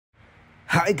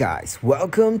Hi guys,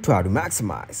 welcome to How to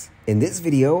Maximize. In this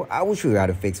video, I will show you how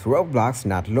to fix Roblox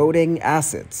not loading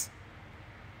assets.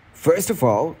 First of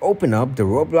all, open up the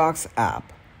Roblox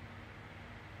app.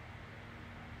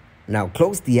 Now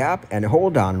close the app and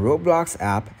hold on Roblox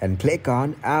app and click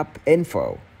on App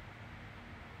Info.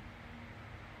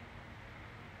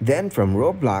 Then from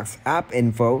Roblox App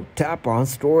Info, tap on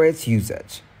Storage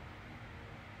Usage.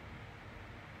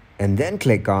 And then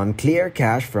click on Clear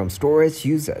Cache from Storage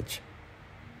Usage.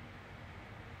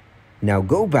 Now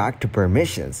go back to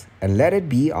Permissions and let it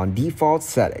be on Default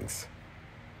Settings.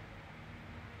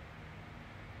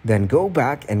 Then go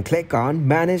back and click on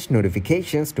Manage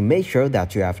Notifications to make sure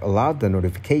that you have allowed the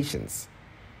notifications.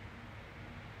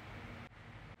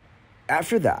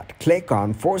 After that, click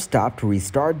on Force Stop to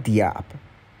restart the app.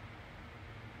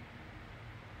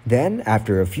 Then,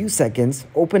 after a few seconds,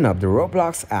 open up the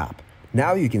Roblox app.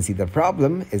 Now you can see the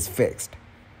problem is fixed.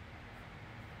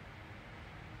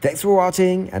 Thanks for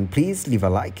watching, and please leave a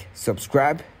like,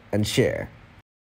 subscribe, and share.